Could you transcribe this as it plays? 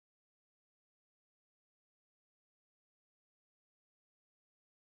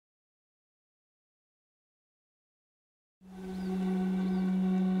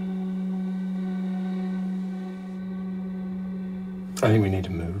I think we need to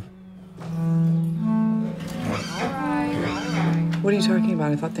move. All right. What are you talking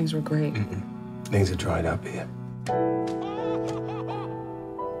about? I thought things were great. Things are dried up here.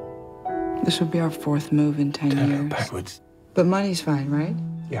 This would be our 4th move in 10 Turn years. it backwards. But money's fine, right?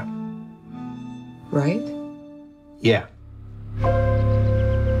 Yeah. Right? Yeah.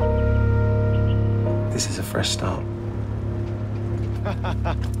 This is a fresh start.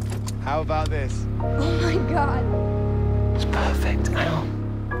 How about this? Oh my God. It's perfect, Al.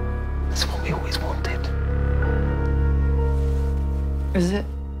 That's what we always wanted. Is it?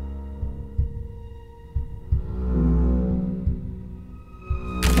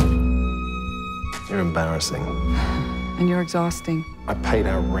 You're embarrassing. And you're exhausting. I paid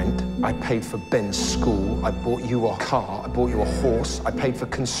our rent. I paid for Ben's school. I bought you a car. I bought you a horse. I paid for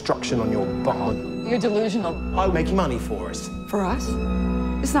construction on your barn. You're delusional. I'll make money for us. For us?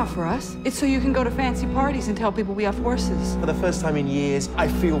 It's not for us. It's so you can go to fancy parties and tell people we have horses. For the first time in years, I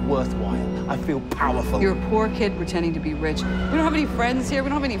feel worthwhile. I feel powerful. You're a poor kid pretending to be rich. We don't have any friends here. We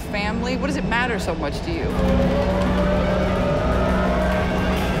don't have any family. What does it matter so much to you?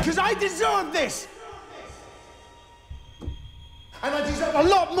 Because I deserve this! And I deserve a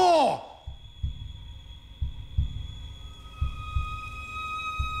lot more!